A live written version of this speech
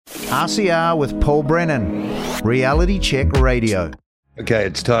RCR with Paul Brennan, Reality Check Radio. Okay,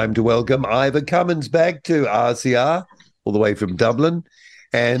 it's time to welcome Ivor Cummins back to RCR, all the way from Dublin.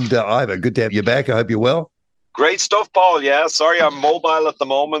 And Ivor, good to have you back. I hope you're well. Great stuff, Paul. Yeah, sorry, I'm mobile at the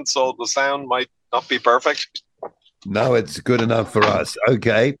moment, so the sound might not be perfect. No, it's good enough for us.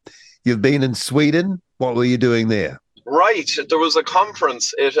 Okay, you've been in Sweden. What were you doing there? Right, there was a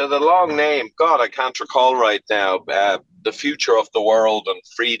conference. It had a long name. God, I can't recall right now. The future of the world and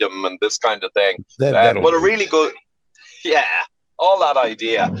freedom and this kind of thing. But a really good, yeah, all that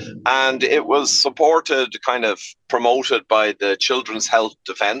idea. And it was supported, kind of promoted by the Children's Health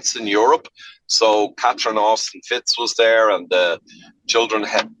Defence in Europe. So Catherine Austin Fitz was there, and the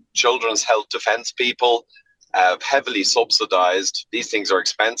Children's Health Defence people, heavily subsidised. These things are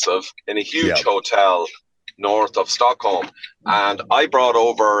expensive, in a huge hotel north of Stockholm. And I brought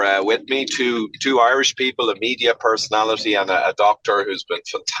over with me two Irish people, a media personality and a doctor who's been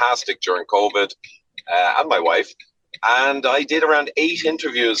fantastic during COVID, and my wife. And I did around 8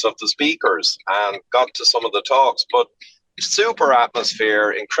 interviews of the speakers and got to some of the talks. But super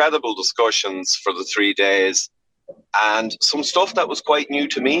atmosphere, incredible discussions for the 3 days, and some stuff that was quite new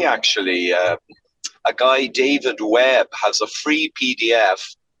to me, actually. A guy, David Webb, has a free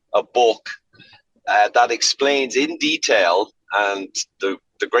PDF, a book, that explains in detail, and the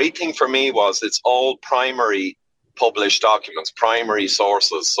great thing for me was it's all primary published documents, primary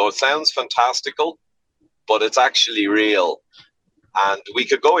sources. So it sounds fantastical, but it's actually real. And we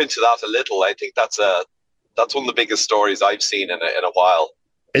could go into that a little. I think that's one of the biggest stories I've seen in a while.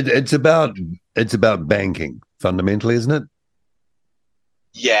 It's about banking fundamentally, isn't it?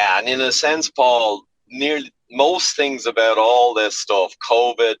 Yeah, and in a sense, Paul, nearly most things about all this stuff,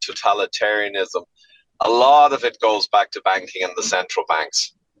 COVID, totalitarianism, a lot of it goes back to banking and the central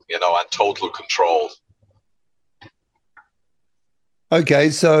banks, and total control.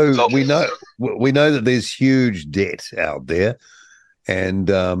 Okay, so we know that there's huge debt out there, and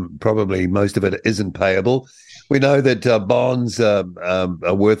probably most of it isn't payable. We know that bonds are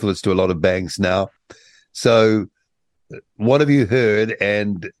worthless to a lot of banks now. So what have you heard,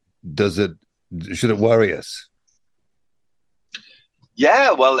 and should it worry us?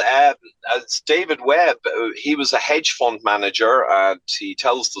 Yeah, well, as David Webb, he was a hedge fund manager, and he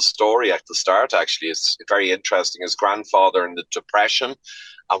tells the story at the start, actually. It's very interesting. His grandfather in the Depression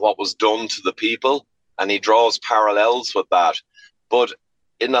and what was done to the people, and he draws parallels with that. But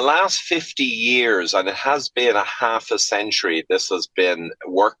in the last 50 years, and it has been a half a century, this has been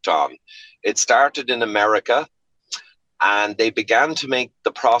worked on. It started in America, and they began to make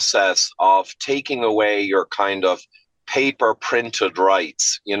the process of taking away your kind of paper printed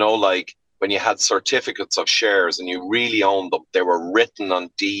rights, like when you had certificates of shares and you really owned them. They were written on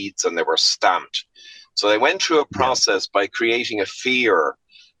deeds and they were stamped. So they went through a process by creating a fear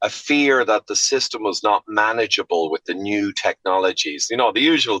that the system was not manageable with the new technologies, the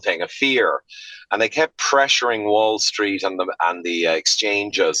usual thing, a fear. And they kept pressuring Wall Street and the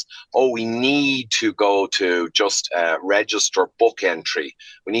exchanges. We need to go to just register book entry.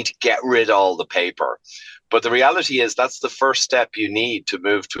 We need to get rid of all the paper. But the reality is that's the first step you need to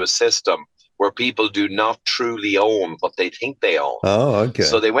move to a system where people do not truly own what they think they own. Oh, okay.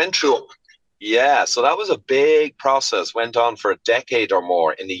 So they went through, so that was a big process, went on for a decade or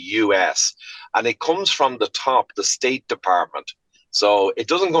more in the US. And it comes from the top, the State Department. So it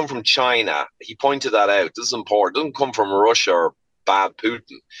doesn't come from China. He pointed that out. This is important. It doesn't come from Russia or bad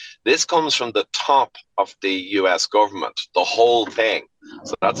Putin. This comes from the top of the US government, the whole thing.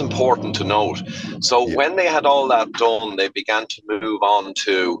 So that's important to note. So when they had all that done, they began to move on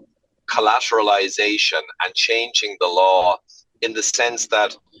to collateralization and changing the law in the sense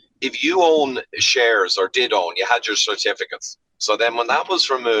that if you own shares or did own, you had your certificates. So then when that was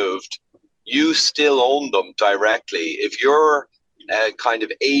removed, you still own them directly. If you're a kind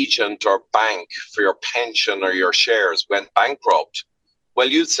of agent or bank for your pension or your shares went bankrupt, well,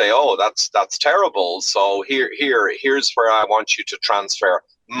 you'd say, that's terrible. So here's where I want you to transfer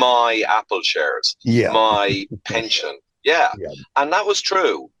my Apple shares, my pension. And that was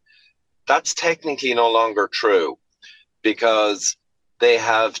true. That's technically no longer true because they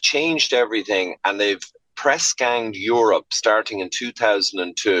have changed everything, and they've press ganged Europe starting in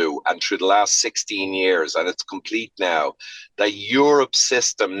 2002 and through the last 16 years, and it's complete now. The Europe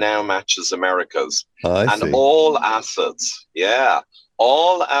system now matches America's. See. All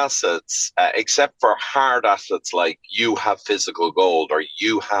assets, except for hard assets like you have physical gold or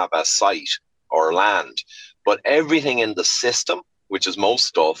you have a site or land. But everything in the system, which is most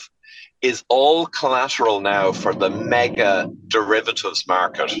stuff, is all collateral now for the mega derivatives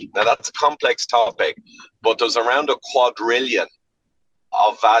market. Now, that's a complex topic, but there's around 250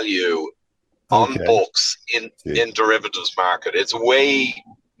 of value on books in derivatives market. It's way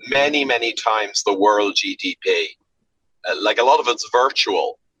many times the world GDP. Like a lot of it's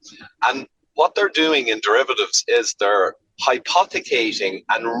virtual. And what they're doing in derivatives is they're hypothecating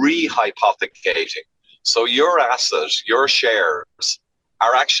and re-hypothecating. So your asset, your shares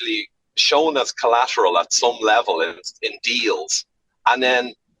are actually shown as collateral at some level in deals. And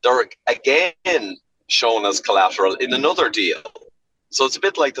then they're again shown as collateral in another deal. So it's a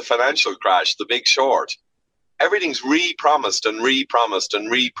bit like the financial crash, the Big Short. Everything's re-promised and re-promised and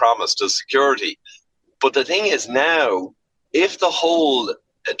re-promised as security. But the thing is now, if the whole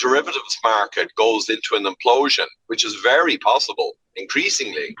derivatives market goes into an implosion, which is very possible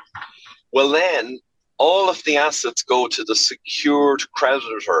increasingly, well then all of the assets go to the secured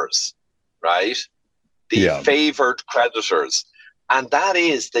creditors, right? The favored creditors. And that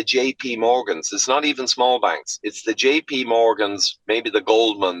is the JP Morgans. It's not even small banks. It's the JP Morgans, maybe the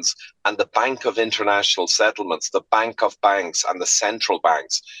Goldmans, and the Bank of International Settlements, the Bank of Banks, and the central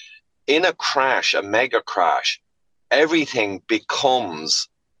banks. In a crash, a mega crash, everything becomes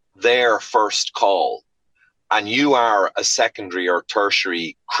their first call. And you are a secondary or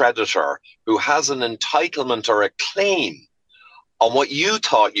tertiary creditor who has an entitlement or a claim on what you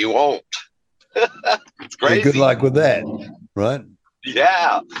thought you owned. It's crazy. Yeah, good luck with that, right?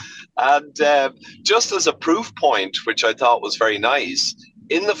 Yeah. And just as a proof point, which I thought was very nice,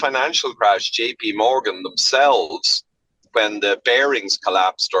 in the financial crash, JP Morgan themselves, when the Barings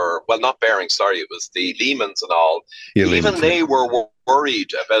collapsed, or, well, not Barings, sorry, it was the Lehmans and all, even they were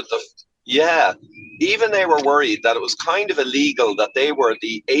worried about even they were worried that it was kind of illegal that they were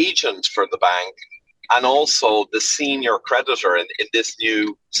the agent for the bank and also the senior creditor in this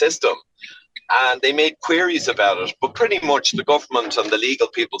new system. And they made queries about it, but pretty much the government and the legal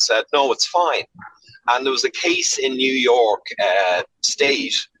people said, no, it's fine. And there was a case in New York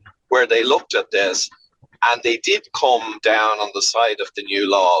State where they looked at this and they did come down on the side of the new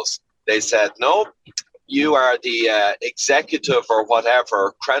laws. They said, no, you are the executive or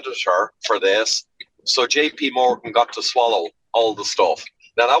whatever creditor for this. So JP Morgan got to swallow all the stuff.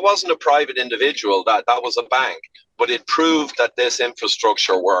 Now, that wasn't a private individual, that was a bank, but it proved that this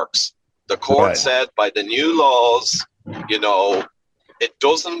infrastructure works. The court said by the new laws, it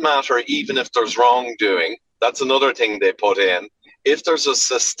doesn't matter even if there's wrongdoing. That's another thing they put in. If there's a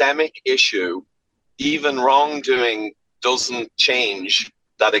systemic issue, even wrongdoing doesn't change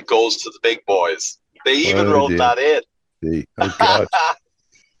that it goes to the big boys. They even wrote that in. Oh, God.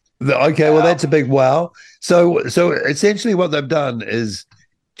 Okay, well, that's a big wow. So essentially what they've done is,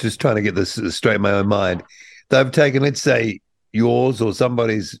 just trying to get this straight in my own mind, they've taken, let's say, yours or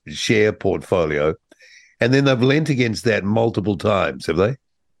somebody's share portfolio, and then they've lent against that multiple times, have they?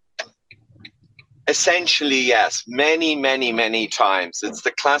 Essentially, yes. Many times. It's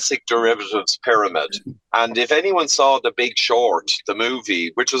the classic derivatives pyramid. And if anyone saw The Big Short, the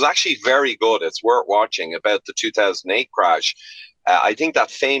movie, which was actually very good, it's worth watching, about the 2008 crash, I think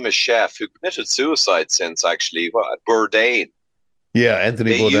that famous chef who committed suicide since, actually, Bourdain. Yeah,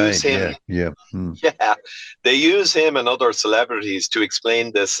 Anthony Bourdain. Use him, yeah. They use him and other celebrities to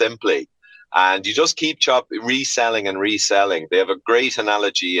explain this simply. And you just keep reselling and reselling. They have a great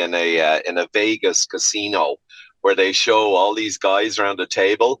analogy in a Vegas casino where they show all these guys around a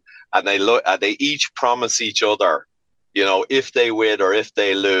table and they each promise each other, if they win or if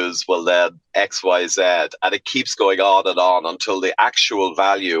they lose, well then X, Y, Z. And it keeps going on until the actual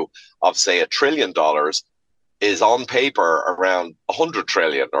value of, say, $1 trillion is on paper around 100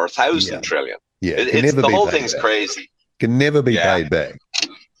 trillion or 1,000 trillion. Yeah, the whole thing's crazy. Can never be paid back.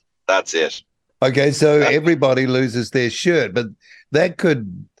 That's it. Okay, so everybody loses their shirt, but that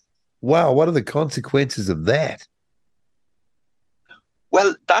could, what are the consequences of that?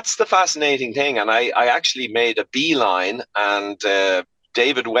 Well, that's the fascinating thing. And I actually made a beeline, and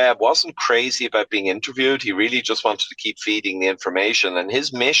David Webb wasn't crazy about being interviewed. He really just wanted to keep feeding the information. And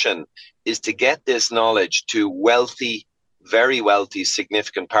his mission is to get this knowledge to wealthy, very wealthy,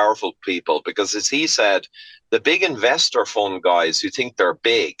 significant, powerful people. Because as he said, the big investor fund guys who think they're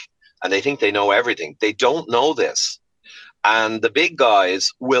big and they think they know everything, they don't know this. And the big guys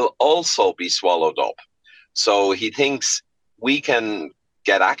will also be swallowed up. So he thinks we can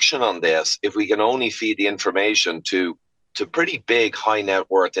get action on this if we can only feed the information to pretty big, high net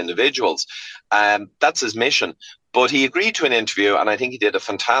worth individuals. That's his mission. But he agreed to an interview, and I think he did a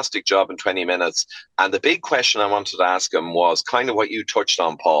fantastic job in 20 minutes. And the big question I wanted to ask him was kind of what you touched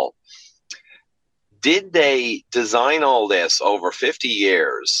on, Paul. Did they design all this over 50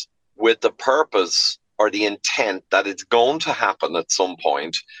 years with the purpose or the intent that it's going to happen at some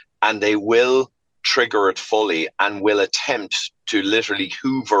point, and they will trigger it fully and will attempt to literally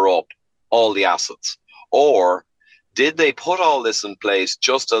hoover up all the assets? Or did they put all this in place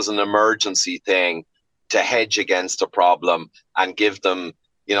just as an emergency thing to hedge against a problem and give them,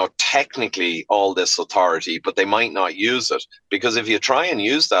 technically all this authority, but they might not use it? Because if you try and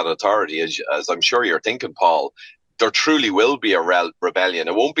use that authority, as I'm sure you're thinking, Paul, there truly will be a rebellion.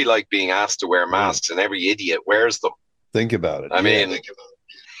 It won't be like being asked to wear masks and every idiot wears them. Think about it. I mean,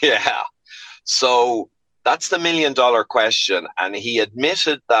 yeah. So that's the $1 million question. And he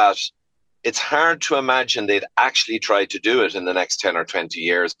admitted that it's hard to imagine they'd actually try to do it in the next 10 or 20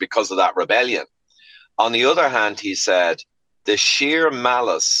 years because of that rebellion. On the other hand, he said, the sheer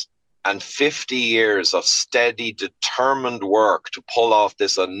malice and 50 years of steady, determined work to pull off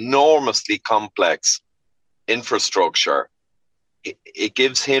this enormously complex infrastructure, it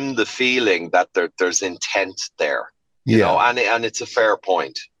gives him the feeling that there's intent there, and it's a fair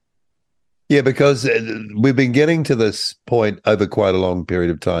point. Yeah, because we've been getting to this point over quite a long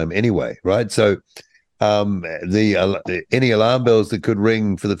period of time anyway, right? So any alarm bells that could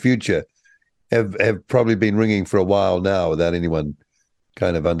ring for the future have probably been ringing for a while now without anyone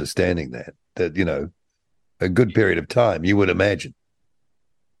kind of understanding that a good period of time, you would imagine.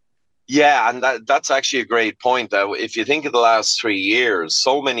 Yeah, and that's actually a great point. If you think of the last 3 years,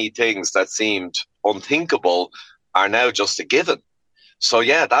 so many things that seemed unthinkable are now just a given. So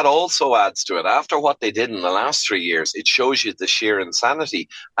yeah, that also adds to it. After what they did in the last 3 years, it shows you the sheer insanity.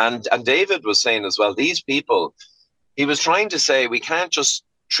 And David was saying as well, these people, he was trying to say, we can't just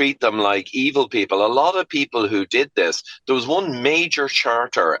treat them like evil people. A lot of people who did this, there was one major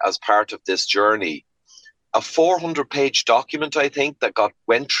charter as part of this journey, a 400-page document, I think, that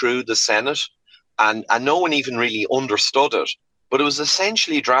went through the Senate, and no one even really understood it. But it was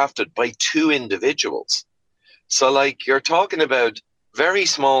essentially drafted by 2 individuals. So, you're talking about very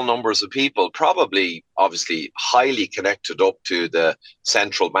small numbers of people, probably, obviously, highly connected up to the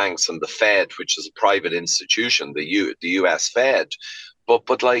central banks and the Fed, which is a private institution, the US Fed. But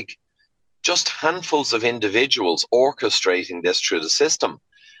just handfuls of individuals orchestrating this through the system.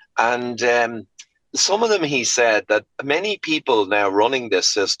 And some of them, he said, that many people now running this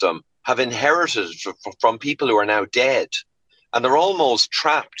system have inherited from people who are now dead. And they're almost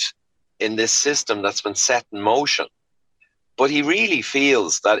trapped in this system that's been set in motion. But he really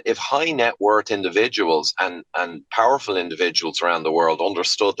feels that if high net worth individuals and powerful individuals around the world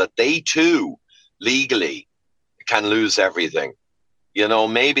understood that they too legally can lose everything,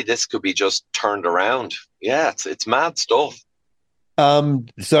 maybe this could be just turned around. Yeah, it's mad stuff.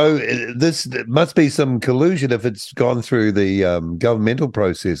 So this must be some collusion if it's gone through the governmental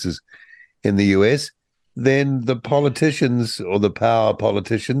processes in the US. Then the politicians or the power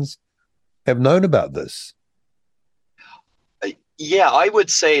politicians have known about this. Yeah, I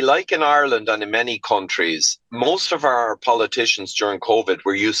would say, like in Ireland and in many countries, most of our politicians during COVID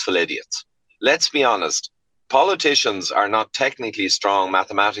were useful idiots. Let's be honest. Politicians are not technically strong,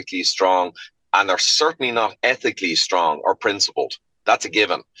 mathematically strong, and they're certainly not ethically strong or principled. That's a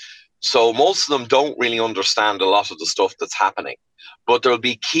given. So most of them don't really understand a lot of the stuff that's happening. But there'll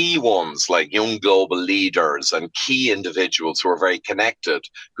be key ones like young global leaders and key individuals who are very connected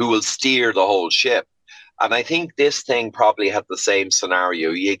who will steer the whole ship. And I think this thing probably had the same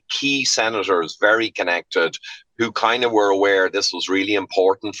scenario. You had key senators very connected who kind of were aware this was really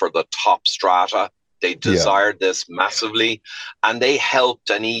important for the top strata. They desired this massively, and they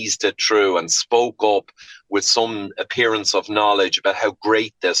helped and eased it through and spoke up with some appearance of knowledge about how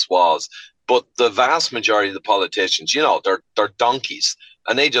great this was. But the vast majority of the politicians, they're donkeys,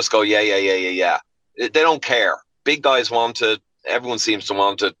 and they just go, yeah. They don't care. Big guys want it. Everyone seems to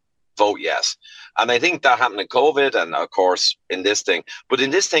want it. Vote yes. And I think that happened in COVID and, of course, in this thing. But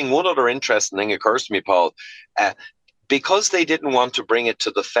in this thing, one other interesting thing occurs to me, Paul. Because they didn't want to bring it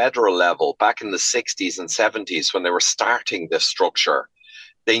to the federal level back in the 60s and 70s when they were starting this structure,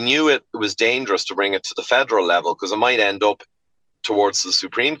 they knew it was dangerous to bring it to the federal level because it might end up towards the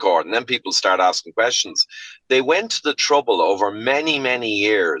Supreme Court. And then people start asking questions. They went to the trouble over many, many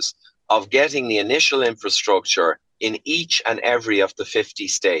years of getting the initial infrastructure in each and every of the 50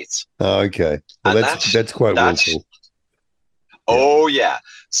 states. Oh, okay. Well, that's quite willful. Oh, yeah.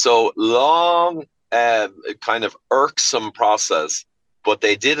 So long, kind of irksome process, but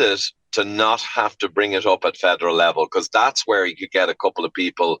they did it to not have to bring it up at federal level, because that's where you could get a couple of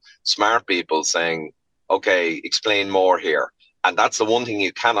people, smart people, saying, okay, explain more here. And that's the one thing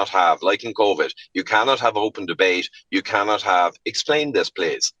you cannot have, like in COVID. You cannot have open debate. You cannot have, explain this,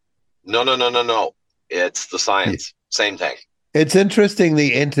 please. No. It's the science. Same thing. It's interesting,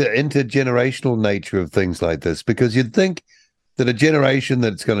 the intergenerational nature of things like this, because you'd think that a generation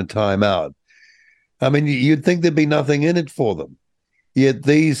that's going to time out I mean, you'd think there'd be nothing in it for them. Yet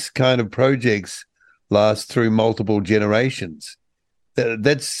these kind of projects last through multiple generations.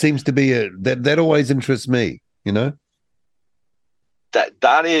 That seems to be that always interests me, you know?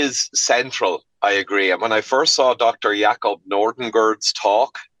 That is central. I agree. And when I first saw Dr. Jakob Nordengerd's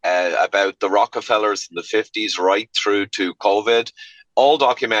talk about the Rockefellers in the 50s right through to COVID, all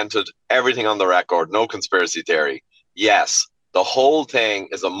documented, everything on the record, no conspiracy theory. Yes, the whole thing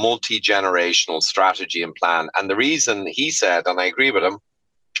is a multi-generational strategy and plan. And the reason he said, and I agree with him,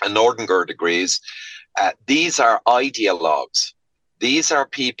 and Nordengerd agrees, these are ideologues. These are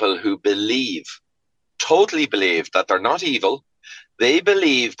people who totally believe that they're not evil. They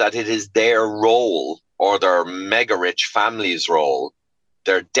believe that it is their role, or their mega-rich family's role,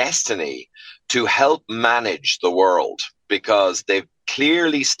 their destiny, to help manage the world, because they've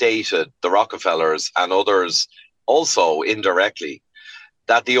clearly stated, the Rockefellers and others also indirectly,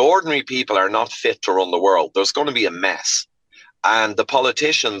 that the ordinary people are not fit to run the world. There's going to be a mess. And the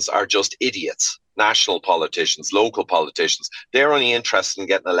politicians are just idiots. National politicians, local politicians. They're only interested in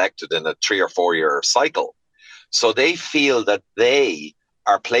getting elected in a 3 or 4 year cycle. So they feel that they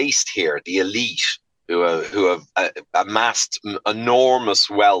are placed here, the elite, who have amassed enormous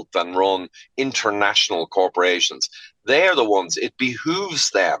wealth and run international corporations. They're the ones, it behooves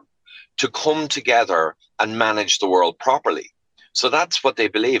them to come together and manage the world properly. So that's what they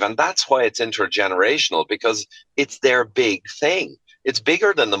believe. And that's why it's intergenerational, because it's their big thing. It's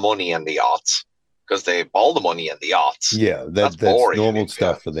bigger than the money and the yachts, because they have all the money and the yachts. Yeah, that's boring. Normal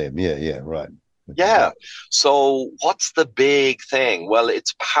stuff for them. Yeah, right. Yeah. So what's the big thing? Well,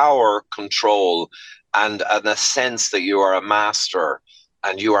 it's power, control, and a sense that you are a master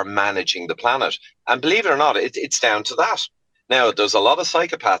and you are managing the planet. And believe it or not, it's down to that. Now, there's a lot of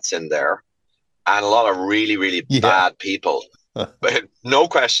psychopaths in there and a lot of really, really bad people. No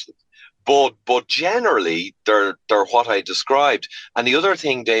question. But generally, they're what I described. And the other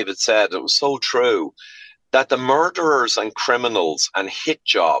thing David said, it was so true, that the murderers and criminals and hit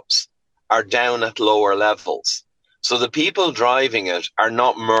jobs are down at lower levels. So the people driving it are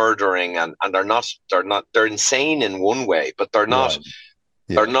not murdering, and they're insane in one way, but they're not,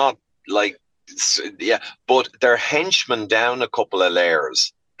 they're not like, but they're henchmen down a couple of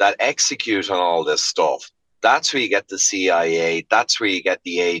layers that execute on all this stuff. That's where you get the CIA. That's where you get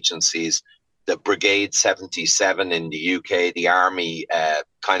the agencies, the Brigade 77 in the UK, the Army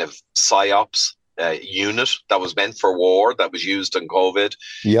kind of PSYOPs unit that was meant for war, that was used in COVID.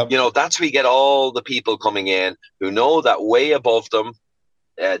 Yep. You know, that's where you get all the people coming in who know that way above them,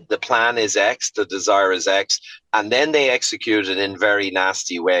 the plan is X, the desire is X, and then they execute it in very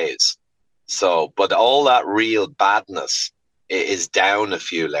nasty ways. So, but all that real badness is down a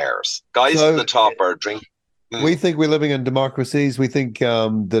few layers. Guys at the top are drinking. We think we're living in democracies. We think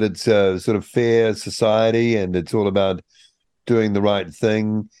that it's a sort of fair society and it's all about doing the right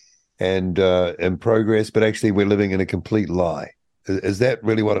thing and progress, but actually we're living in a complete lie. Is that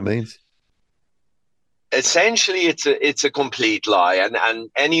really what it means? Essentially, it's a complete lie, and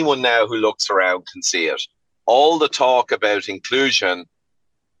anyone now who looks around can see it. All the talk about inclusion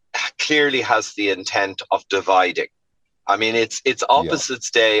clearly has the intent of dividing. I mean, it's opposites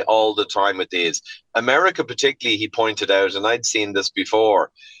day all the time with these. America particularly, he pointed out, and I'd seen this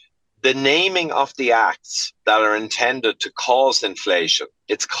before, the naming of the acts that are intended to cause inflation,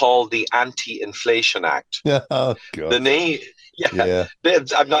 it's called the Anti-Inflation Act. Oh, God. The name,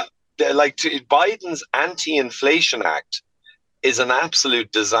 I'm not, like, Biden's Anti-Inflation Act is an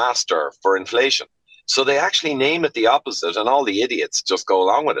absolute disaster for inflation. So they actually name it the opposite, and all the idiots just go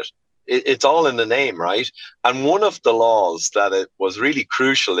along with it. It's all in the name, right? And one of the laws that it was really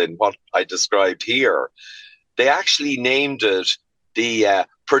crucial in what I described here, they actually named it the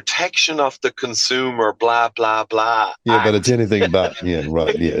Protection of the Consumer, blah, blah, blah. Yeah, Act. But it's anything but,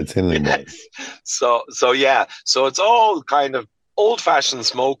 it's anything but. So it's all kind of old-fashioned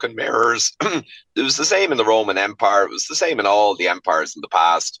smoke and mirrors. It was the same in the Roman Empire. It was the same in all the empires in the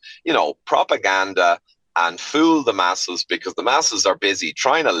past. You know, propaganda and fool the masses, because the masses are busy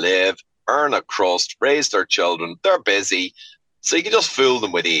trying to live, earn a crust, raise their children. They're busy. So you can just fool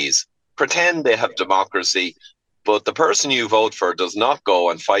them with ease. Pretend they have democracy, but the person you vote for does not go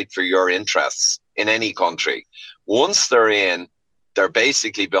and fight for your interests in any country. Once they're in, they're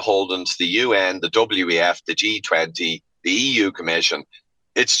basically beholden to the UN, the WEF, the G20, the EU Commission.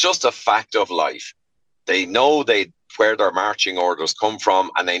 It's just a fact of life. They know where their marching orders come from,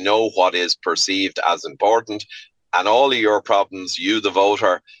 and they know what is perceived as important. And all of your problems, you the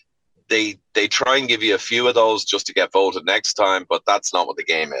voter, they try and give you a few of those just to get voted next time, but that's not what the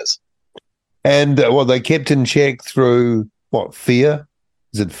game is. And they kept in check through what, fear?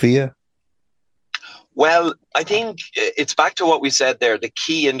 Is it fear? Well, I think it's back to what we said there, the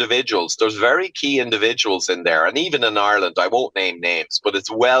key individuals. There's very key individuals in there. And even in Ireland, I won't name names, but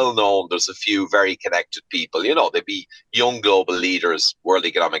it's well known there's a few very connected people. You know, they'd be young global leaders, World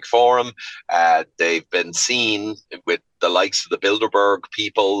Economic Forum. They've been seen with the likes of the Bilderberg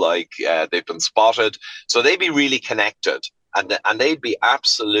people, like they've been spotted. So they'd be really connected. And they'd be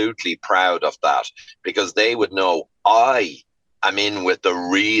absolutely proud of that, because they would know, I'm in with the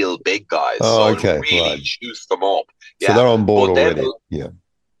real big guys. Oh, so okay, really right. juice them up. So they're on board already. Yeah.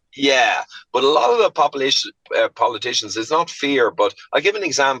 Yeah, but a lot of the politicians, it's not fear, but I'll give an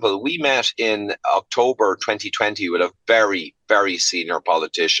example. We met in October 2020 with a very, very senior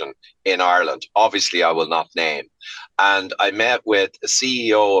politician in Ireland. Obviously, I will not name. And I met with a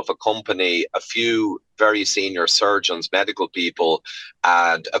CEO of a company, a few very senior surgeons, medical people,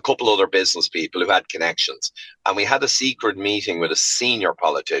 and a couple other business people who had connections. And we had a secret meeting with a senior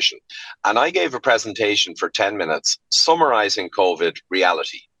politician. And I gave a presentation for 10 minutes summarizing COVID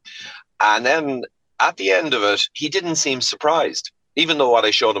reality. And then at the end of it, he didn't seem surprised, even though what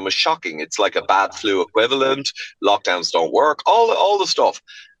I showed him was shocking. It's like a bad flu equivalent. Lockdowns don't work, all the stuff.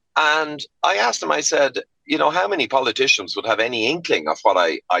 And I asked him, I said, you know, how many politicians would have any inkling of what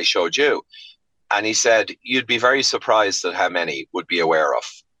I showed you? And he said, you'd be very surprised at how many would be aware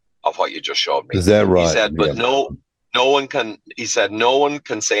of what you just showed me. Is that right? He said, but no one can, he said, no one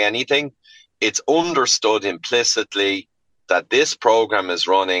can say anything. It's understood implicitly that this program is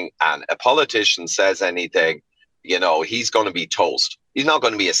running, and a politician says anything, you know, he's going to be toast. He's not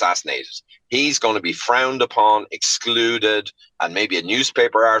going to be assassinated. He's going to be frowned upon, excluded, and maybe a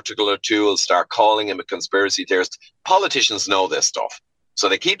newspaper article or two will start calling him a conspiracy theorist. Politicians know this stuff. So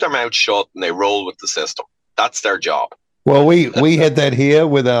they keep their mouth shut and they roll with the system. That's their job. Well, we had that here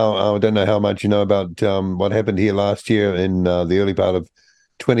with I don't know how much you know about what happened here last year in the early part of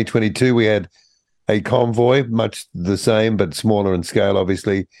 2022. We had a convoy, much the same, but smaller in scale,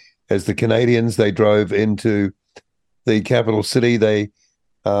 obviously, as the Canadians. They drove into the capital city. They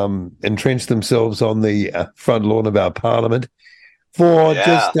entrenched themselves on the front lawn of our parliament for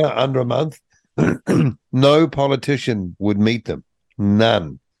just under a month. No politician would meet them.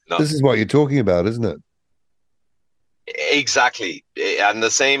 None. No. This is what you're talking about, isn't it? Exactly. And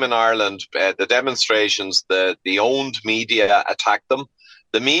the same in Ireland. The demonstrations, the owned media attacked them.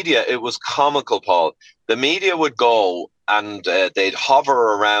 The media, it was comical, Paul. The media would go and they'd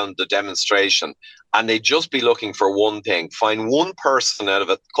hover around the demonstration and they'd just be looking for one thing, find one person out of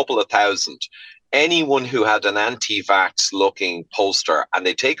a couple of thousand, anyone who had an anti-vax looking poster, and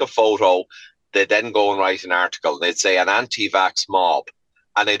they'd take a photo, they'd then go and write an article. They'd say an anti-vax mob,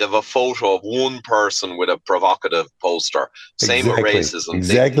 and they'd have a photo of one person with a provocative poster. Same with racism.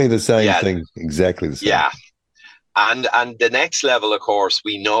 Exactly the same thing. Exactly the same. Yeah. And the next level, of course,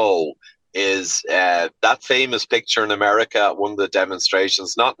 we know is that famous picture in America at one of the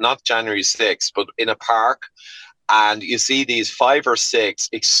demonstrations, not January 6th, but in a park. And you see these 5 or 6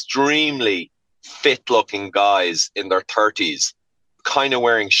 extremely fit-looking guys in their 30s, kind of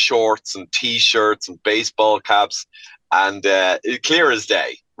wearing shorts and T-shirts and baseball caps, and clear as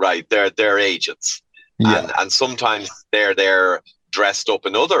day, right? They're agents. Yeah. And sometimes they're there dressed up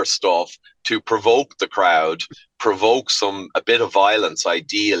in other stuff to provoke the crowd, provoke a bit of violence,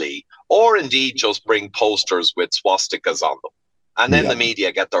 ideally, or indeed just bring posters with swastikas on them. And then the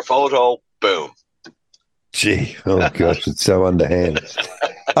media get their photo, boom. Gee, oh gosh, it's so underhand.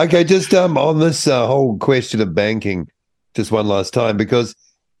 Okay, just on this whole question of banking, just one last time, because,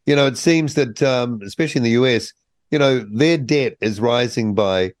 you know, it seems that, especially in the US, you know, their debt is rising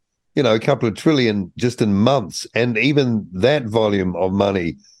by, you know, a couple of trillion just in months. And even that volume of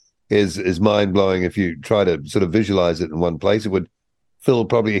money is mind-blowing. If you try to sort of visualize it in one place, it would fill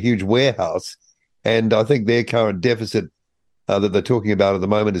probably a huge warehouse. And I think their current deficit that they're talking about at the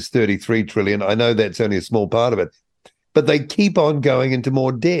moment is 33 trillion. I know that's only a small part of it, but they keep on going into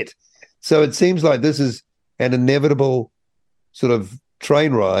more debt. So it seems like this is an inevitable sort of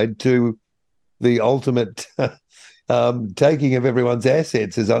train ride to the ultimate taking of everyone's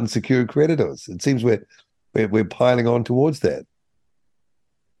assets as unsecured creditors. It seems we're piling on towards that.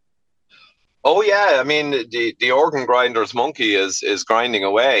 Oh yeah, I mean the organ grinder's monkey is grinding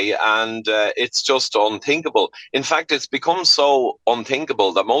away, and it's just unthinkable. In fact, it's become so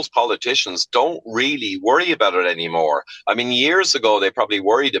unthinkable that most politicians don't really worry about it anymore. I mean, years ago they probably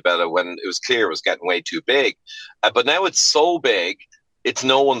worried about it when it was clear it was getting way too big, but now it's so big, it's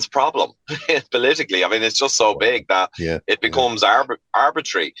no one's problem politically. I mean, it's just so big that it becomes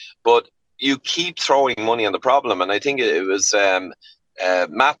arbitrary. But you keep throwing money on the problem, and I think it was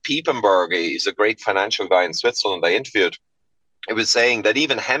Matt Piepenburg. He's a great financial guy in Switzerland I interviewed. it was saying that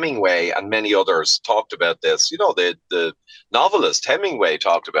even Hemingway and many others talked about this. You know, the novelist Hemingway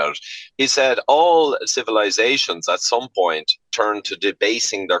talked about it. He said all civilizations at some point turned to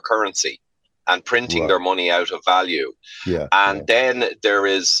debasing their currency and printing their money out of value. And then there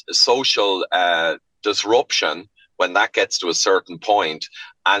is social disruption when that gets to a certain point.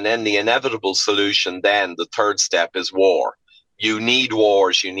 And then the inevitable solution then, the third step, is war. You need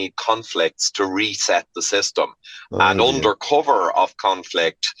wars, you need conflicts to reset the system. Under cover of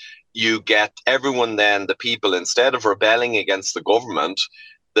conflict, you get everyone then, the people, instead of rebelling against the government,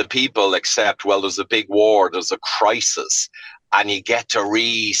 the people accept, well, there's a big war, there's a crisis, and you get to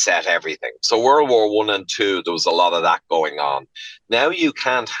reset everything. So World War One and Two, there was a lot of that going on. Now you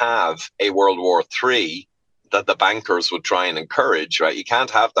can't have a World War Three that the bankers would try and encourage, right? You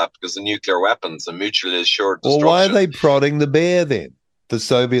can't have that because of nuclear weapons and mutually assured destruction. Well, why are they prodding the bear then? The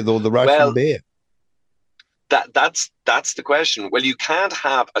Soviet or the Russian bear? That's the question. Well, you can't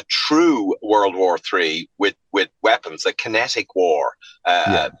have a true World War III with weapons, a kinetic war.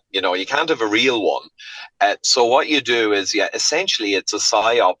 You know, you can't have a real one. So what you do is, essentially it's a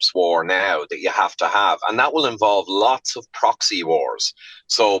psyops war now that you have to have. And that will involve lots of proxy wars.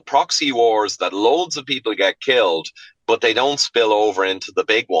 So proxy wars that loads of people get killed, but they don't spill over into the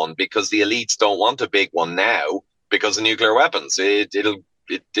big one because the elites don't want a big one now because of nuclear weapons. It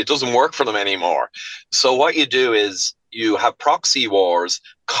doesn't work for them anymore. So what you do is you have proxy wars,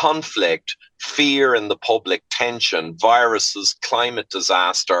 conflict, fear in the public, tension, viruses, climate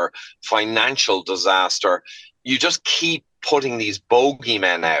disaster, financial disaster. You just keep putting these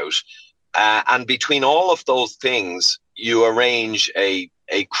bogeymen out. And between all of those things, you arrange a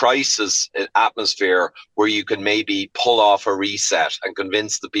crisis atmosphere where you can maybe pull off a reset and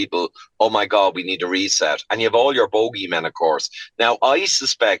convince the people, oh my God, we need a reset. And you have all your bogeymen, of course. Now, I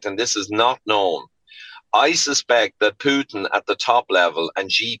suspect, and this is not known, I suspect that Putin at the top level and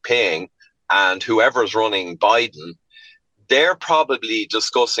Xi Jinping and whoever's running Biden, they're probably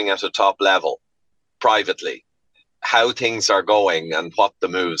discussing at a top level privately how things are going and what the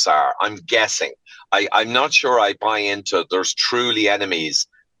moves are. I'm guessing. I'm not sure I buy into there's truly enemies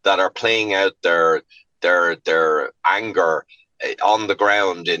that are playing out their anger on the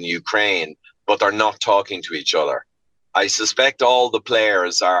ground in Ukraine, but they're not talking to each other. I suspect all the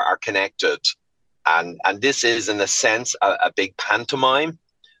players are connected, and this is in a sense a big pantomime,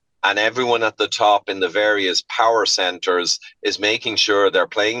 and everyone at the top in the various power centers is making sure they're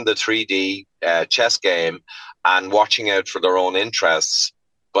playing the 3D chess game and watching out for their own interests.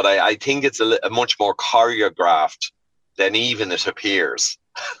 But I think it's a much more choreographed than even it appears,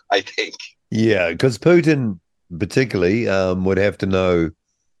 I think. Yeah, because Putin particularly would have to know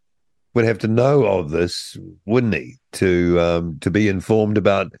of this, wouldn't he, to be informed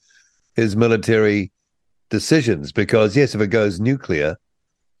about his military decisions? Because yes, if it goes nuclear,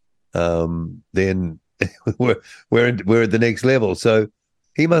 then we're at the next level. So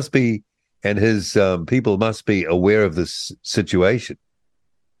he must be, and his people must be aware of this situation.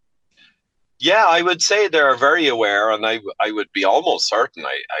 Yeah, I would say they're very aware, and I would be almost certain,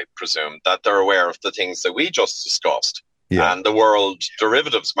 I presume, that they're aware of the things that we just discussed, and the world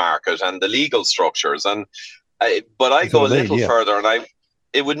derivatives market and the legal structures. And but I go a little further, and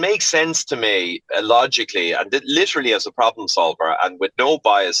it would make sense to me logically, and literally as a problem solver, and with no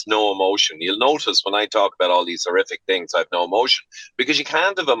bias, no emotion. You'll notice when I talk about all these horrific things, I have no emotion, because you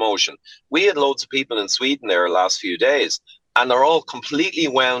can't have emotion. We had loads of people in Sweden there the last few days, and they're all completely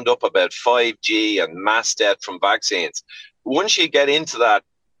wound up about 5G and mass death from vaccines. Once you get into that,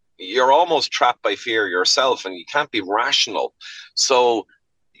 you're almost trapped by fear yourself, and you can't be rational. So,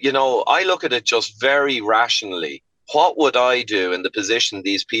 you know, I look at it just very rationally. What would I do in the position of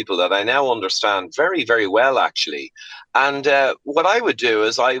these people that I now understand very, very well, actually? And what I would do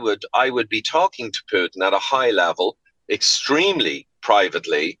is I would be talking to Putin at a high level, extremely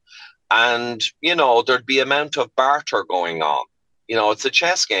privately, and, you know, there'd be amount of barter going on. You know, it's a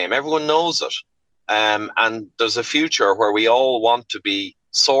chess game. Everyone knows it. And there's a future where we all want to be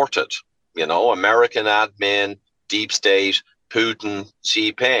sorted, you know, American admin, deep state, Putin,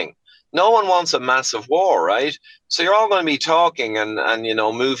 Xi Jinping. No one wants a massive war, right? So you're all going to be talking and you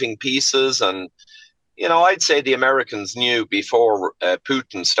know, moving pieces. And, you know, I'd say the Americans knew before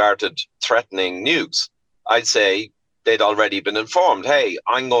Putin started threatening nukes. I'd say they'd already been informed, hey,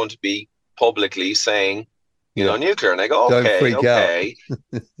 I'm going to be publicly saying, you know, nuclear. And they go, okay.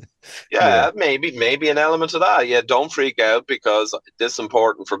 Yeah, maybe an element of that. Yeah, don't freak out because this is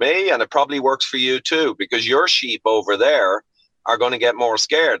important for me. And it probably works for you too, because your sheep over there are going to get more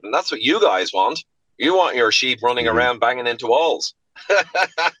scared. And that's what you guys want. You want your sheep running around banging into walls.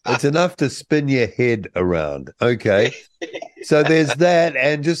 It's enough to spin your head around. Okay. So there's that.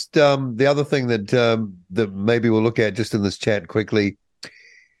 And just the other thing that maybe we'll look at just in this chat quickly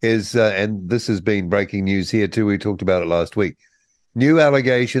is, and this has been breaking news here too, we talked about it last week, new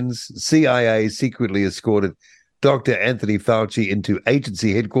allegations, CIA secretly escorted Dr. Anthony Fauci into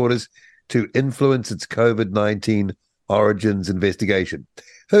agency headquarters to influence its COVID-19 origins investigation.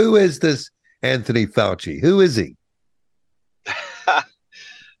 Who is this Anthony Fauci? Who is he?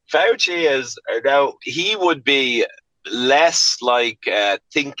 Fauci is, now, he would be less like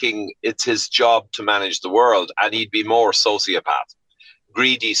thinking it's his job to manage the world, and he'd be more sociopath,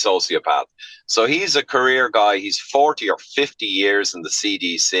 greedy sociopath. So he's a career guy. He's 40 or 50 years in the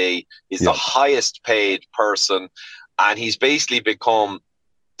CDC. He's the highest paid person, and he's basically become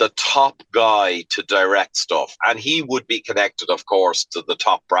the top guy to direct stuff. And he would be connected, of course, to the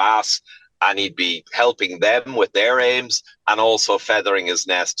top brass, and he'd be helping them with their aims and also feathering his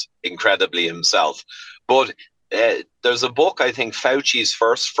nest incredibly himself. But there's a book, I think, Fauci's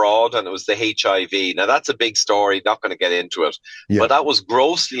First Fraud, and it was the HIV. Now, that's a big story, not going to get into it. Yeah. But that was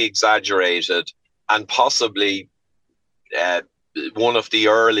grossly exaggerated and possibly one of the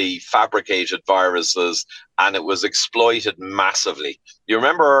early fabricated viruses, and it was exploited massively. You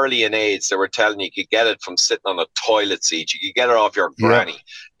remember early in AIDS, they were telling you could get it from sitting on a toilet seat. You could get it off your granny.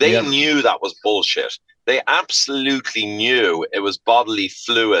 They knew that was bullshit. They absolutely knew it was bodily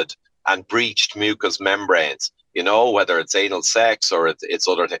fluid and breached mucous membranes, you know, whether it's anal sex or it's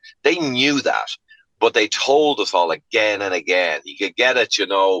other things. They knew that, but they told us all again and again. You could get it, you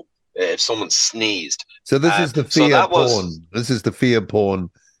know, if someone sneezed. So this is the fear porn. This is the fear porn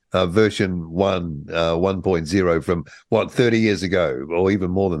version 1.0 from, 30 years ago, or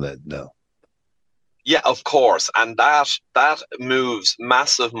even more than that now. Yeah, of course. And that moves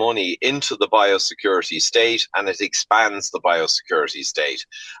massive money into the biosecurity state, and it expands the biosecurity state.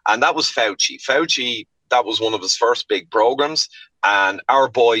 And that was Fauci. Fauci, that was one of his first big programs, and our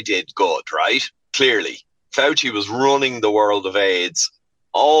boy did good, right? Clearly. Fauci was running the world of AIDS,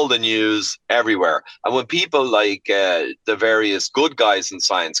 all the news, everywhere. And when people like the various good guys in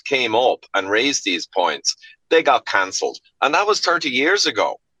science came up and raised these points, they got cancelled. And that was 30 years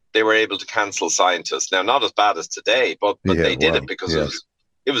ago. They were able to cancel scientists. Now, not as bad as today, but they did it because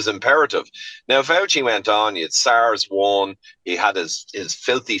it was imperative. Now, Fauci went on. He had SARS-1. He had his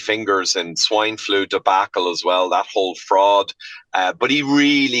filthy fingers in swine flu debacle as well, that whole fraud. But he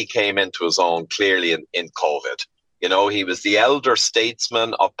really came into his own clearly in COVID. You know, he was the elder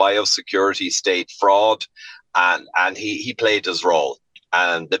statesman of biosecurity state fraud, and he played his role.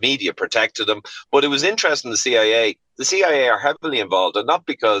 And the media protected him. But it was interesting, the CIA are heavily involved, and not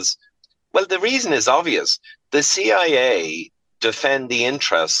because, well, the reason is obvious. The CIA defend the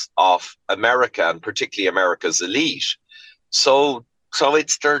interests of America, and particularly America's elite. So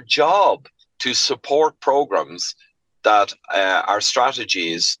it's their job to support programs that are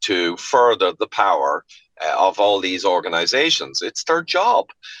strategies to further the power of all these organizations. It's their job.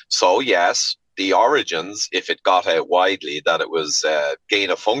 So yes, the origins, if it got out widely that it was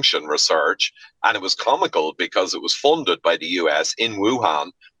gain-of-function research, and it was comical because it was funded by the US in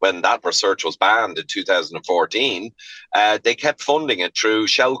Wuhan when that research was banned in 2014, they kept funding it through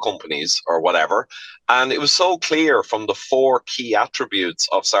shell companies or whatever. And it was so clear from the 4 key attributes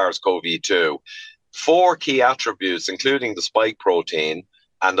of SARS-CoV-2, 4 key attributes, including the spike protein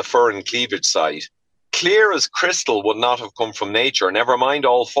and the furin cleavage site, clear as crystal, would not have come from nature, never mind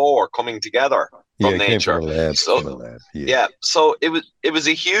all 4 coming together from nature. Came from a lab, so it was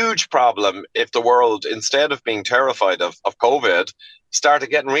a huge problem if the world, instead of being terrified of COVID, started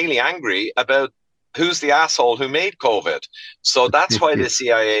getting really angry about who's the asshole who made COVID. So that's why the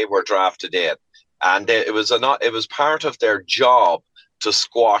CIA were drafted in. And it was part of their job to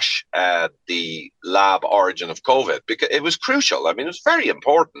squash the lab origin of COVID, because it was crucial. I mean, it was very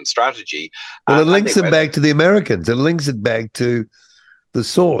important strategy. Well, it links it back to the Americans. It links it back to the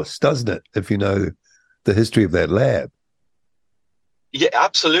source, doesn't it? If you know the history of that lab. Yeah,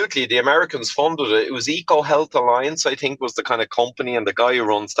 absolutely. The Americans funded it. It was EcoHealth Alliance, I think, was the kind of company, and the guy who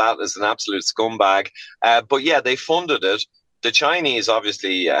runs that is an absolute scumbag. But yeah, they funded it. The Chinese,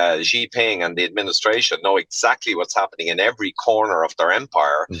 obviously, Xi Jinping and the administration know exactly what's happening in every corner of their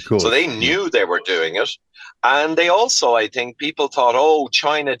empire. So they knew they were doing it. And they also, I think, people thought, oh,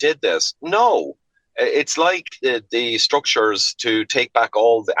 China did this. No, it's like the structures to take back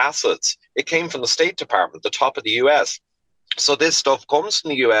all the assets. It came from the State Department, the top of the US. So this stuff comes from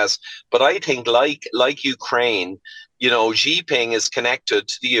the US. But I think like Ukraine, you know, Xi Jinping is connected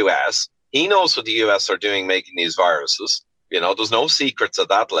to the US. He knows what the US are doing making these viruses. You know, there's no secrets at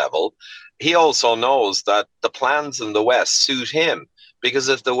that level. He also knows that the plans in the West suit him. Because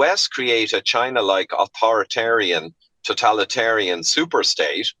if the West create a China-like authoritarian, totalitarian super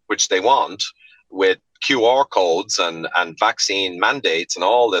state, which they want, with QR codes and vaccine mandates and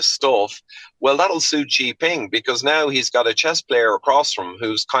all this stuff, well, that'll suit Xi Jinping, because now he's got a chess player across from him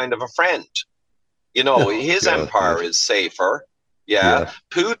who's kind of a friend. You know, his empire is safer. Yeah.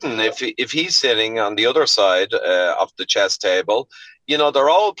 Putin, if he's sitting on the other side of the chess table, you know, they're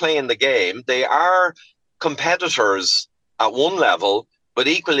all playing the game. They are competitors at one level, but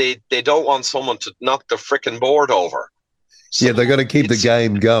equally they don't want someone to knock the frickin' board over. So they've got to keep the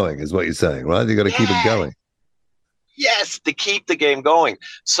game going, is what you're saying, right? They've got to keep it going. Yes, to keep the game going.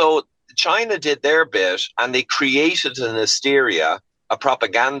 So China did their bit, and they created an hysteria, a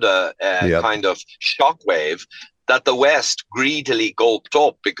propaganda kind of shockwave that the West greedily gulped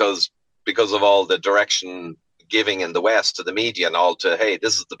up because of all the direction giving in the West to the media and all to, hey,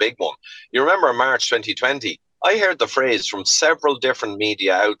 this is the big one. You remember in March 2020, I heard the phrase from several different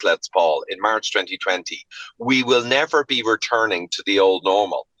media outlets, Paul, in March 2020, we will never be returning to the old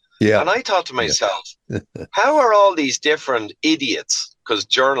normal. Yeah. And I thought to myself, how are all these different idiots, because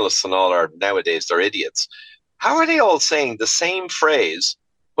journalists and all are nowadays, they're idiots, how are they all saying the same phrase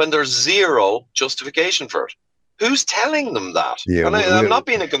when there's zero justification for it? Who's telling them that? Yeah, and I'm not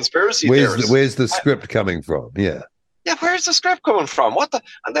being a conspiracy theorist. Where's the script coming from? Yeah. Yeah, where's the script coming from?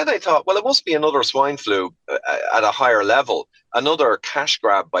 And then I thought, well, it must be another swine flu at a higher level, another cash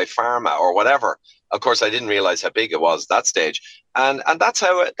grab by pharma or whatever. Of course, I didn't realize how big it was at that stage, and that's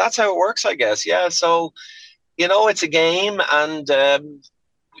how it works, I guess. Yeah, so you know, it's a game, and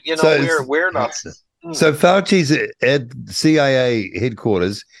you know, so we're not. So Fauci's at CIA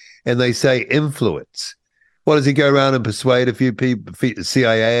headquarters, and they say influence. What does he go around and persuade a few people,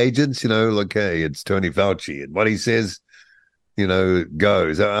 CIA agents? You know, like, hey, it's Tony Fauci, and what he says, you know,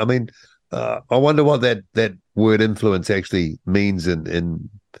 goes. I mean, I wonder what that word influence actually means in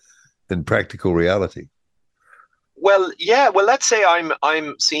practical reality. Well, yeah. Well, let's say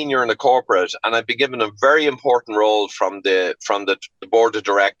I'm senior in a corporate, and I've been given a very important role from the board of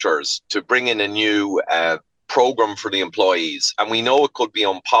directors to bring in a new program for the employees, and we know it could be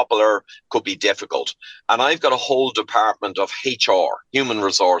unpopular, could be difficult, and I've got a whole department of HR, human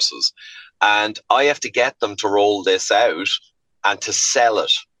resources, and I have to get them to roll this out and to sell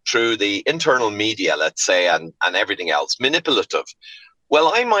it through the internal media, let's say, and everything else, manipulative.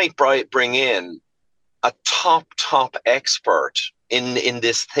 Well, I might bring in a top expert in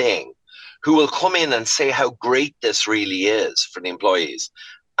this thing who will come in and say how great this really is for the employees.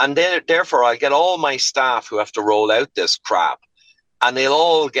 And then, therefore, I get all my staff who have to roll out this crap, and they'll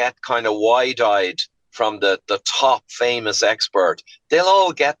all get kind of wide-eyed from the top famous expert. They'll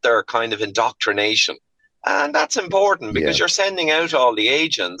all get their kind of indoctrination. And that's important because you're sending out all the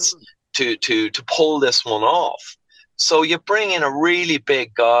agents to pull this one off. So you bring in a really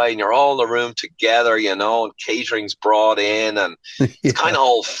big guy, and you're all in the room together, you know, and catering's brought in, and it's kind of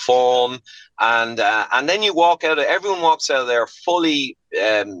all fun. And then you walk out. Everyone walks out of there fully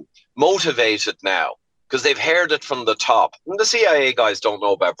motivated now because they've heard it from the top. And the CIA guys don't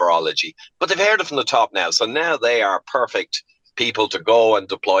know about virology, but they've heard it from the top now. So now they are perfect people to go and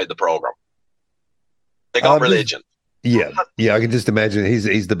deploy the program. They got religion. Yeah, I can just imagine.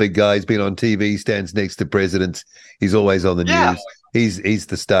 He's the big guy. He's been on TV, stands next to presidents. He's always on the news. He's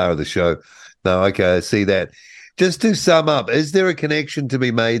the star of the show. No, okay, I see that. Just to sum up, is there a connection to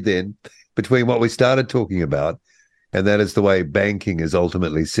be made then between what we started talking about, and that is the way banking is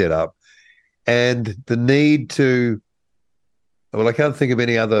ultimately set up, and the need to, well, I can't think of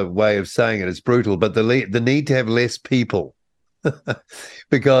any other way of saying it. It's brutal, but the need to have less people.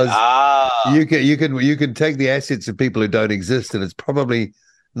 Because you can take the assets of people who don't exist, and it's probably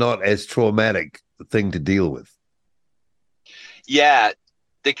not as traumatic a thing to deal with. Yeah,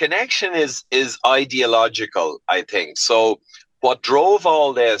 the connection is ideological, I think. So what drove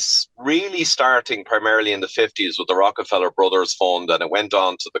all this, really starting primarily in the 50s with the Rockefeller Brothers Fund, and it went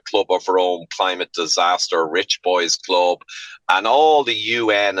on to the Club of Rome, Climate Disaster, Rich Boys Club, and all the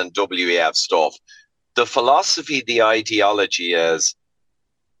UN and WEF stuff. The philosophy, the ideology is,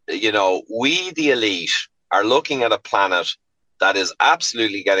 you know, we, the elite, are looking at a planet that is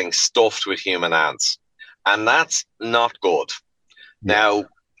absolutely getting stuffed with human ants. And that's not good. Yeah. Now,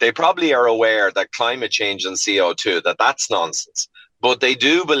 they probably are aware that climate change and CO2, that's nonsense. But they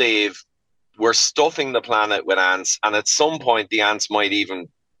do believe we're stuffing the planet with ants. And at some point, the ants might even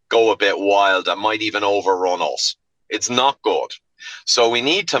go a bit wild and might even overrun us. It's not good. So we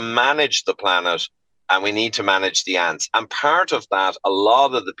need to manage the planet, and we need to manage the ants. And part of that, a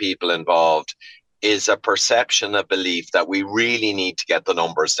lot of the people involved, is a perception, a belief that we really need to get the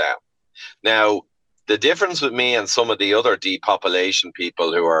numbers down. Now, The difference with me and some of the other depopulation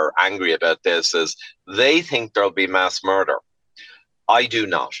people who are angry about this is they think there'll be mass murder. I do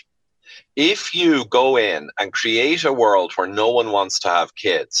not. If you go in and create a world where no one wants to have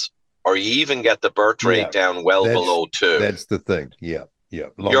kids, or you even get the birth rate down well below 2. That's the thing. Yeah.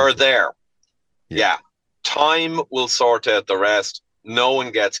 You're there. Yeah. Time will sort out the rest. No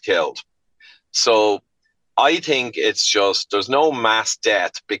one gets killed. So I think it's just there's no mass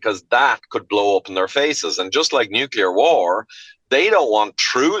death because that could blow up in their faces. And just like nuclear war, they don't want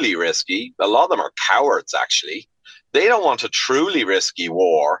truly risky. A lot of them are cowards, actually. They don't want a truly risky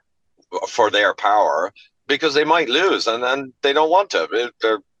war for their power because they might lose, and they don't want to.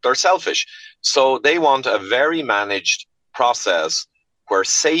 They're selfish. So they want a very managed process where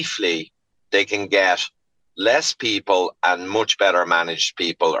safely they can get less people and much better managed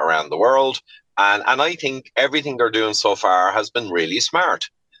people around the world. And I think everything they're doing so far has been really smart.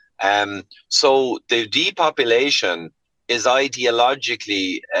 So the depopulation is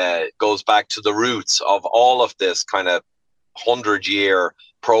ideologically goes back to the roots of all of this kind of 100-year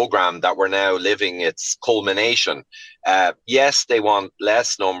program that we're now living its culmination. Yes, they want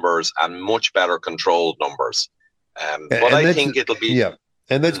less numbers and much better controlled numbers. But I think it'll be... Yeah,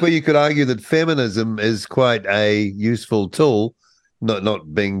 and that's where you could argue that feminism is quite a useful tool,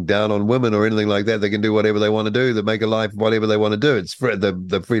 not being down on women or anything like that. They can do whatever they want to do. They make a life whatever they want to do. It's free,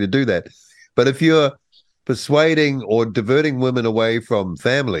 they're free to do that. But if you're persuading or diverting women away from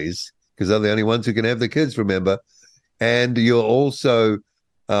families, because they're the only ones who can have the kids, remember, and you're also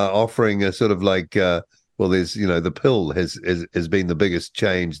offering a sort of like, there's, the pill has been the biggest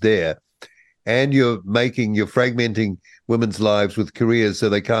change there. And you're fragmenting women's lives with careers so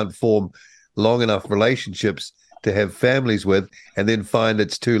they can't form long enough relationships to have families with, and then find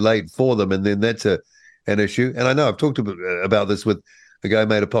it's too late for them. And then that's an issue. And I know I've talked about this with a guy who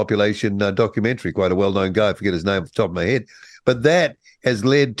made a population documentary, quite a well-known guy, I forget his name off the top of my head. But that has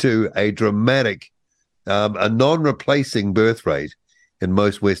led to a dramatic, a non-replacing birth rate in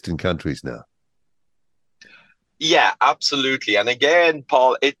most Western countries now. Yeah, absolutely. And again,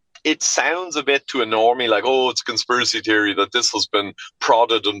 Paul, it sounds a bit to a normie like, it's a conspiracy theory that this has been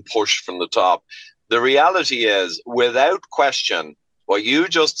prodded and pushed from the top. The reality is, without question, what you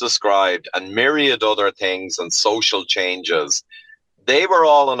just described and myriad other things and social changes, they were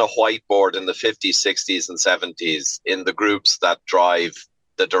all on a whiteboard in the 50s, 60s and 70s in the groups that drive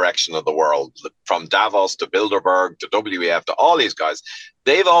the direction of the world, from Davos to Bilderberg to WEF to all these guys.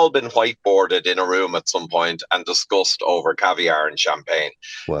 They've all been whiteboarded in a room at some point and discussed over caviar and champagne.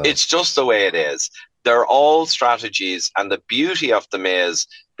 Wow. It's just the way it is. They're all strategies, and the beauty of them is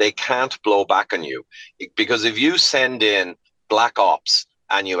they can't blow back on you. Because if you send in black ops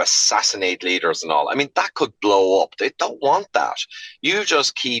and you assassinate leaders and all, I mean, that could blow up. They don't want that. You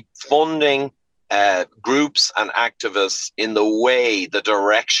just keep funding groups and activists in the way, the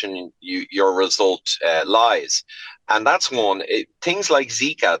direction your result lies. And that's one. Things like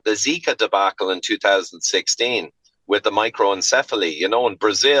Zika, the Zika debacle in 2016 with the microencephaly, in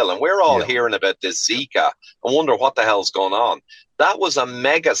Brazil. And we're all hearing about this Zika and wonder what the hell's going on. That was a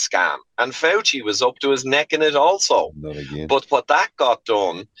mega scam. And Fauci was up to his neck in it also. Not again. But what that got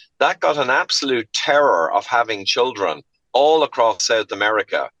done, that got an absolute terror of having children all across South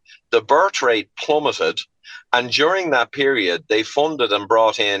America. The birth rate plummeted. And during that period, they funded and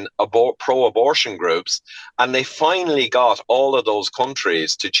brought in pro-abortion groups, and they finally got all of those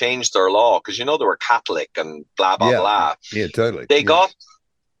countries to change their law because, they were Catholic and blah, blah, blah. Yeah, totally. They got,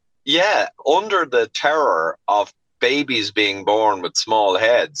 under the terror of babies being born with small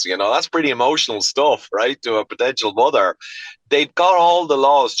heads, that's pretty emotional stuff, right, to a potential mother. They've got all the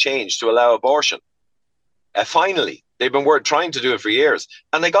laws changed to allow abortion. Finally, they've been trying to do it for years,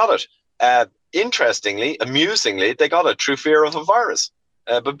 and they got it. Interestingly, amusingly, they got it through fear of a virus.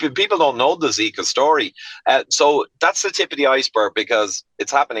 But people don't know the Zika story. So that's the tip of the iceberg because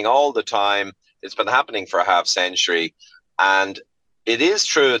it's happening all the time. It's been happening for a half century. And it is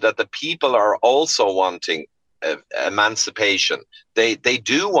true that the people are also wanting emancipation. They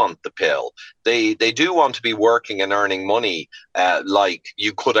do want the pill. They do want to be working and earning money, like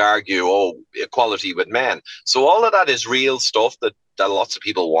you could argue, equality with men. So all of that is real stuff that lots of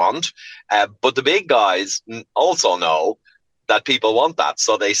people want. But the big guys also know that people want that.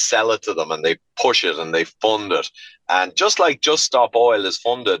 So they sell it to them and they push it and they fund it. And just like Just Stop Oil is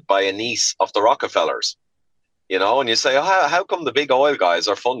funded by a niece of the Rockefellers, and you say, how come the big oil guys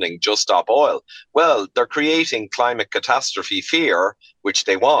are funding Just Stop Oil? Well, they're creating climate catastrophe fear, which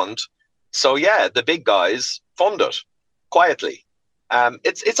they want. So, the big guys fund it quietly.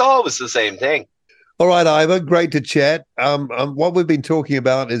 It's always the same thing. All right, Ivor, great to chat. What we've been talking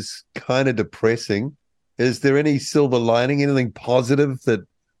about is kind of depressing. Is there any silver lining, anything positive that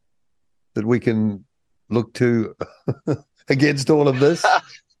we can look to against all of this?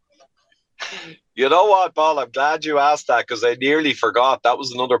 You know what, Paul? I'm glad you asked that because I nearly forgot. That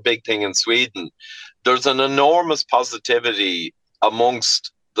was another big thing in Sweden. There's an enormous positivity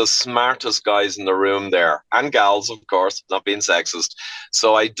amongst the smartest guys in the room there, and gals, of course, not being sexist.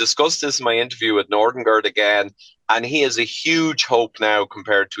 So I discussed this in my interview with Nordengard again, and he has a huge hope now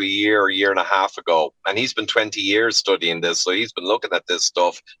compared to a year and a half ago. And he's been 20 years studying this, so he's been looking at this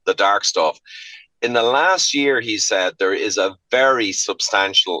stuff, the dark stuff. In the last year, he said, there is a very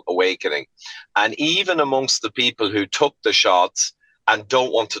substantial awakening. And even amongst the people who took the shots and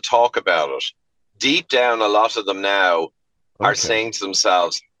don't want to talk about it, deep down, a lot of them now are saying to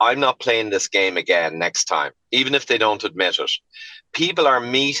themselves, I'm not playing this game again next time, even if they don't admit it. People are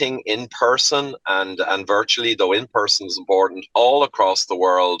meeting in person and virtually, though in person is important, all across the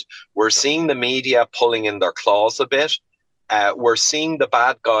world. We're seeing the media pulling in their claws a bit. We're seeing the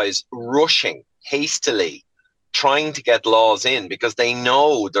bad guys rushing hastily, trying to get laws in because they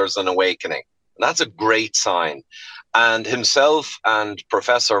know there's an awakening. And that's a great sign. And himself and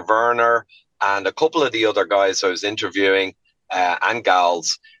Professor Werner and a couple of the other guys I was interviewing, and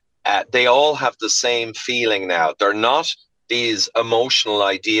gals, they all have the same feeling now. They're not these emotional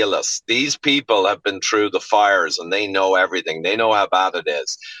idealists. These people have been through the fires and they know everything. They know how bad it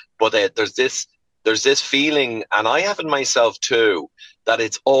is. But there's this feeling, and I have it myself too, that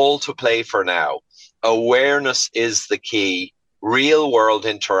it's all to play for now. Awareness is the key. Real world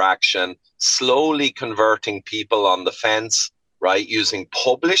interaction, slowly converting people on the fence, right? Using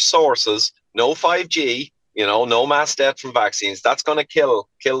published sources, no 5G, no mass death from vaccines. That's going to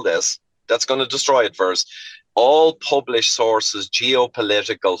kill this. That's going to destroy it first. All published sources,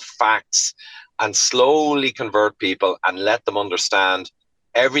 geopolitical facts, and slowly convert people and let them understand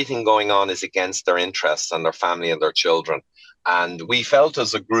everything going on is against their interests and their family and their children. And we felt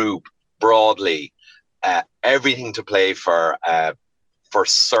as a group broadly, everything to play for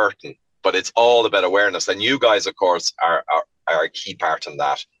certain, but it's all about awareness. And you guys, of course, are a key part in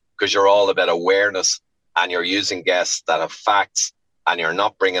that because you're all about awareness and you're using guests that have facts and you're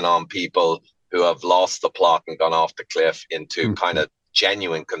not bringing on people who have lost the plot and gone off the cliff into kind of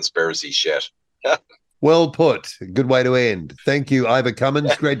genuine conspiracy shit. Well put. Good way to end. Thank you, Ivor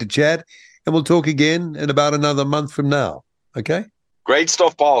Cummins. Great to chat. And we'll talk again in about another month from now. Okay? Great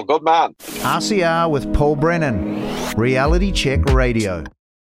stuff, Paul. Good man. RCR with Paul Brennan. Reality Check Radio.